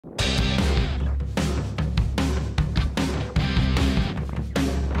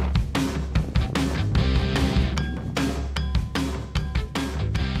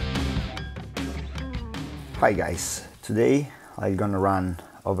Hi guys, today I'm gonna run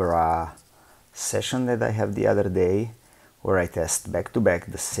over a session that I have the other day where I test back to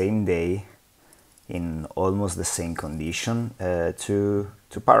back the same day in almost the same condition to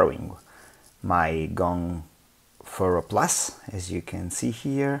Parawing, my Gong 4 Plus, as you can see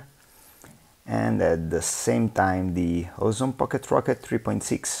here, and at the same time the Ozone Pocket Rocket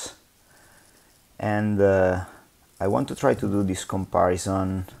 3.6. And I want to try to do this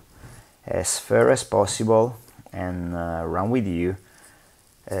comparison as fair as possible and run with you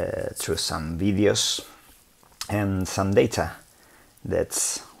through some videos and some data.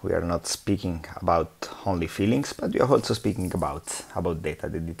 That we are not speaking about only feelings, but we are also speaking about data,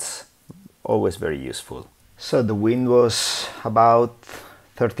 that it's always very useful. So the wind was about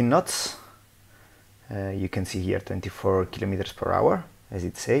 13 knots. You can see here 24 kilometers per hour, as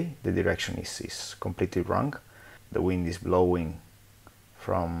it say. The direction is completely wrong. The wind is blowing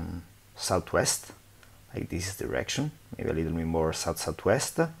from southwest, like this direction, maybe a little bit more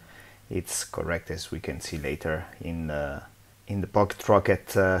south-southwest. It's correct, as we can see later in the pocket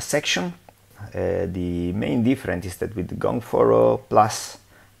rocket section. The main difference is that with the Gong 4 Plus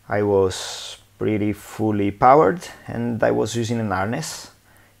I was pretty fully powered and I was using an harness,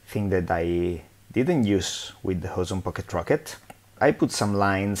 thing that I didn't use with the Ozone Pocket Rocket. I put some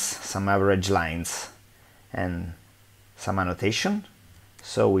lines, some average lines and some annotation,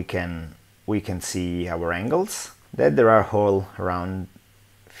 so we can see our angles, that there are all around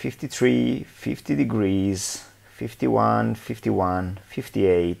 53, 50 degrees, 51, 51,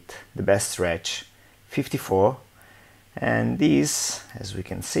 58, the best stretch, 54, and these, as we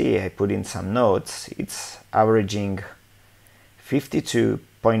can see, I put in some notes, it's averaging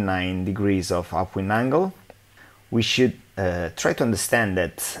 52.9 degrees of upwind angle. We should try to understand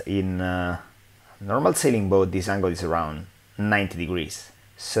that in a normal sailing boat this angle is around 90 degrees.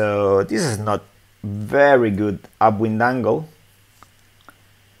 So this is not very good upwind angle.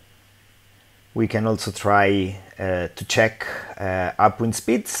 We can also try to check upwind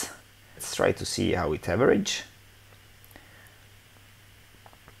speeds. Let's try to see how it average.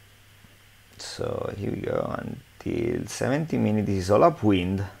 So here we go, until 70 minutes is all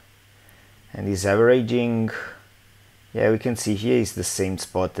upwind and is averaging, yeah, we can see here is the same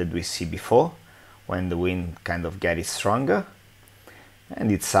spot that we see before when the wind kind of gets stronger, and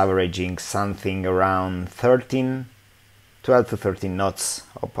it's averaging something around 12 to 13 knots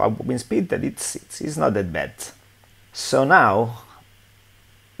of upwind speed, that it's not that bad. So now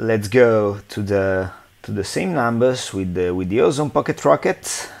let's go to the same numbers with the Ozone Pocket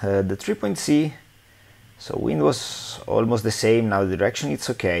Rocket, the 3.C. So wind was almost the same. Now the direction it's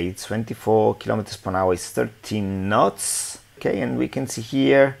okay, it's 24 kilometers per hour, it's 13 knots. Okay, and we can see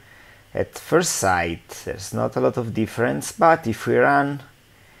here at first sight there's not a lot of difference, but if we run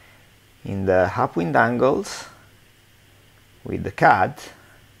in the upwind angles with the CAD,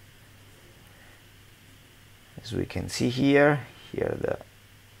 as we can see here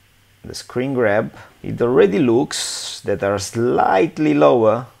the screen grab, it already looks that are slightly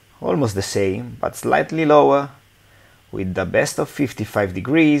lower, almost the same, but slightly lower, with the best of 55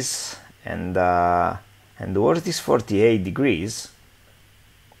 degrees and the worst is 48 degrees.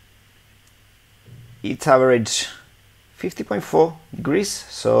 It's average 50.4 degrees,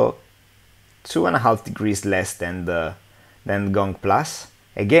 so 2.5 degrees less than Gong Plus.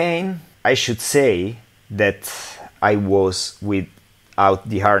 Again, I should say that I was without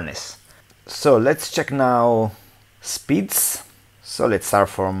the harness. So let's check now speeds. So let's start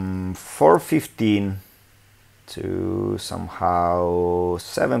from 415 to somehow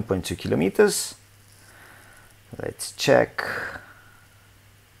 7.2 kilometers. Let's check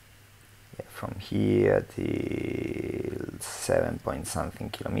from here till 7 point something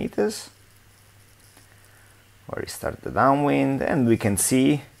kilometers, where we start the downwind, and we can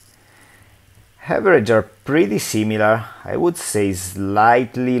see average are pretty similar. I would say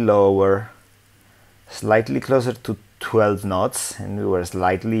slightly lower, slightly closer to 12 knots, and we were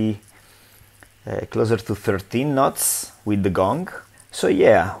slightly closer to 13 knots with the Gong. So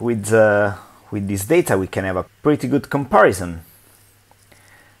yeah, with this data we can have a pretty good comparison.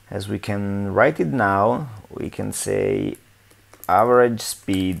 As we can write it now, we can say average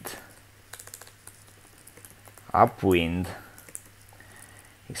speed upwind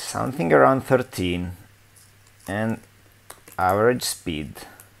is something around 13 and average speed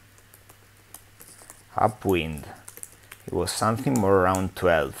upwind, it was something more around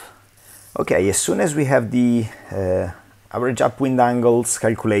 12. Okay, as soon as we have the average upwind angles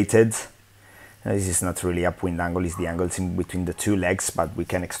calculated, this is not really upwind angle, it's the angles in between the two legs, but we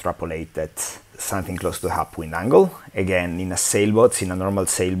can extrapolate that something close to upwind angle. Again, in a sailboat, in a normal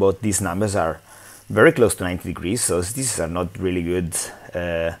sailboat, these numbers are very close to 90 degrees, so these are not really good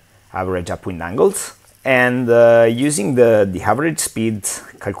average upwind angles. And using the average speed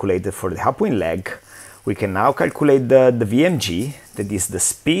calculated for the upwind leg, we can now calculate the VMG, that is the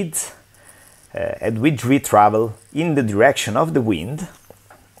speed at which we travel in the direction of the wind.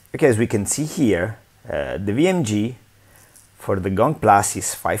 Okay, as we can see here, the VMG for the Gong Plus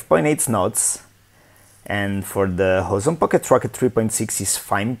is 5.8 knots, and for the Ozone Pocket Rocket 3.6 is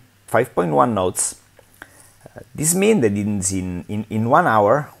 5.1 knots. This means that in 1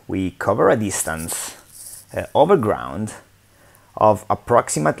 hour we cover a distance over ground of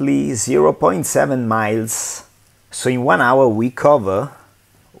approximately 0.7 miles. So in 1 hour we cover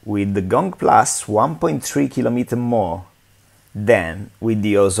with the Gong Plus 1.3 kilometers more than with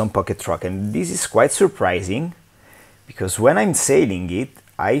the Ozone Pocket Rocket. And this is quite surprising, because when I'm sailing it,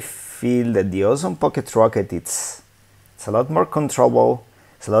 I feel that the Ozone Pocket Rocket it's a lot more controllable,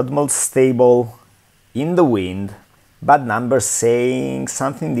 it's a lot more stable in the wind, but numbers saying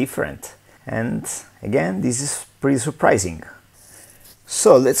something different. And again, this is pretty surprising.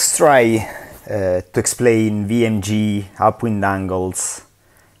 So let's try to explain VMG, upwind angles,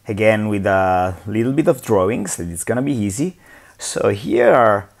 again with a little bit of drawings, that it's gonna be easy. So here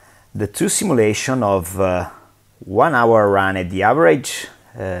are the two simulations of 1 hour run at the average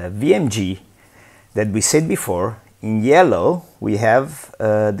VMG that we said before. In yellow we have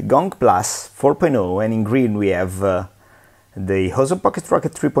the Gong Plus 4.0, and in green we have the Ozone Pocket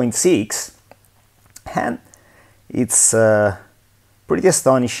Rocket 3.6, and it's pretty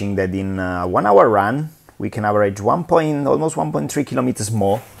astonishing that in a 1 hour run we can average almost 1.3 kilometers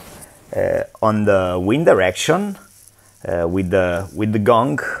more on the wind direction with the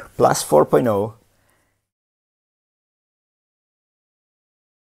Gong Plus 4.0.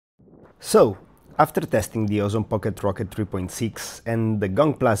 So, after testing the Ozone Pocket Rocket 3.6 and the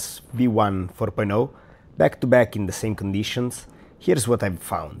Gong Plus V1 4.0 back to back in the same conditions, here's what I've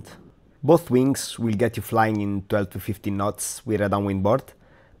found. Both wings will get you flying in 12 to 15 knots with a downwind board,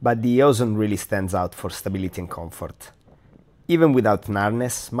 but the Ozone really stands out for stability and comfort. Even without an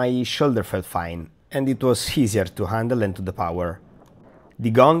harness, my shoulder felt fine, and it was easier to handle and to the power. The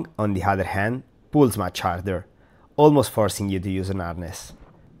Gong, on the other hand, pulls much harder, almost forcing you to use an harness.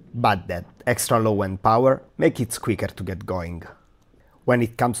 But that extra low end power makes it quicker to get going. When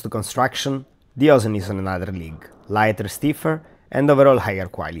it comes to construction, the Ozone is on another league, lighter, stiffer, and overall higher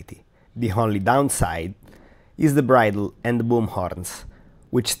quality. The only downside is the bridle and the boom horns,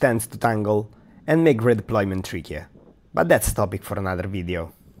 which tends to tangle and make redeployment trickier. But that's a topic for another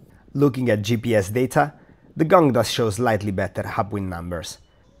video. Looking at GPS data, the Gong does show slightly better upwind numbers.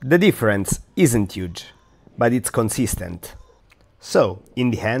 The difference isn't huge, but it's consistent. So,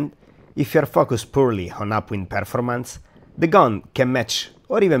 in the end, if you're focused purely on upwind performance, the Gong can match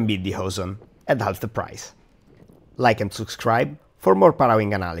or even beat the Ozone at half the price. Like and subscribe for more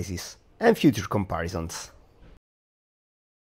Parawing analysis and future comparisons.